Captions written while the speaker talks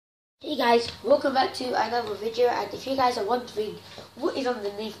Hey guys, welcome back to another video, and if you guys are wondering what is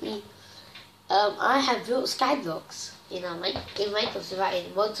underneath me, I have built Skyblocks in Minecraft right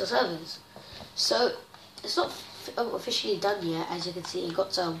in mods or servers. So it's not officially done yet, as you can see. I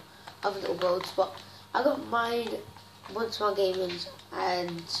got some other little worlds, but I got mine, one small gamers,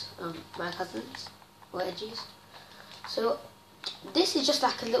 and my cousins or edgies. So this is just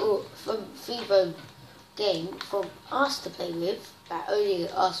like a little free roam game for us to play with, like only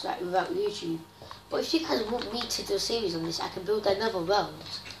us, like without YouTube. But if you guys want me to do a series on this, I can build another world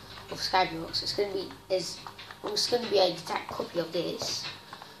of Skyblocks. It's gonna be it's gonna be an exact copy of this.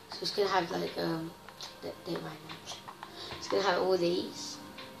 So it's gonna have like it's gonna have all these,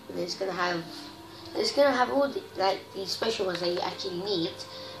 and it's gonna have all the, like these special ones that you actually need.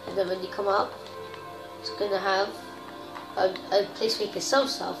 And then when you come up, it's gonna have a place where you can sell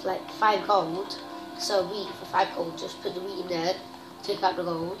stuff like 5 gold. So wheat for 5 gold, just put the wheat in there, take out the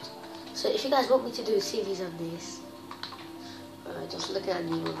gold. So if you guys want me to do a series on this, just looking at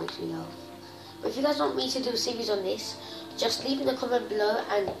me will make me laugh. But if you guys want me to do a series on this, just leave in the comment below,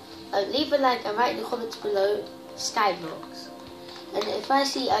 and leave a like and write in the comments below Skyblocks. And if I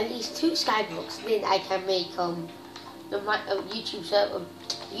see at least 2 Skyblocks, then I can make the YouTube server,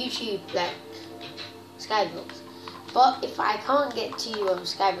 YouTube like Skyblocks. But if I can't get to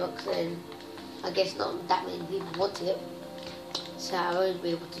Skyblocks, then I guess not that many people want it, so I won't be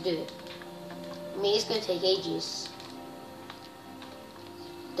able to do it. I mean, it's going to take ages.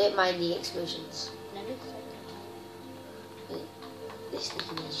 Don't mind the explosions. This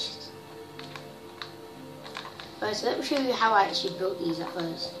taking ages. Right, so let me show you how I actually built these at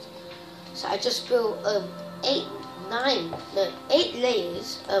first. So I just built 8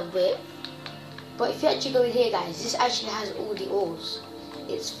 layers of width. But if you actually go in here, guys, this actually has all the ores.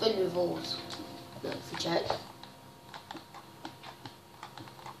 It's filled with ores. Look, if you check.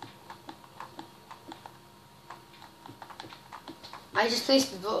 I just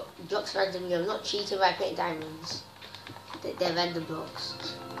placed the blocks randomly. I'm not cheating by putting diamonds. They're random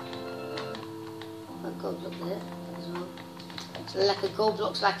blocks. A gold block there as well. So like a gold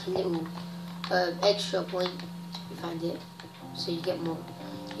block's like a little extra point if you find it. So you get more.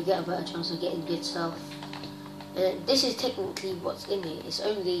 You get a better chance of getting good stuff. And this is technically what's in it. It's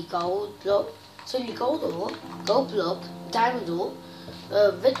only gold block. It's only gold ore, gold block, diamond ore,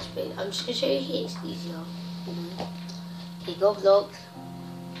 red spin. I'm just gonna show you here. It's easier. Okay, gold block.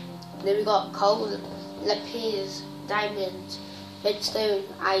 Then we got coal, lapis, diamond, redstone,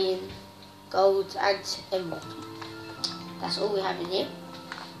 iron, gold, and emerald. That's all we have in here.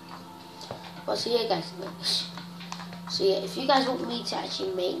 But so yeah, guys. So yeah, if you guys want me to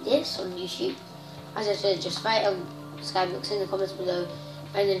actually make this on YouTube, as I said, just write Skyblocks in the comments below,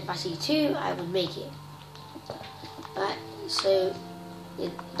 and then if I see 2, I would make it. Right, so yeah,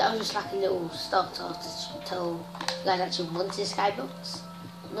 that was just like a little starter to tell you guys actually wanted Skyblocks,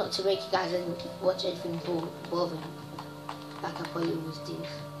 not to make you guys watch anything boring, like I probably always do.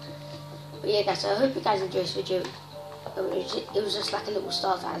 But yeah, guys, so I hope you guys enjoyed this video. It was just like a little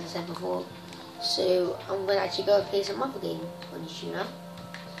starter, as I said before. So I'm gonna actually go and play some other game on YouTube now.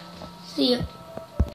 See ya.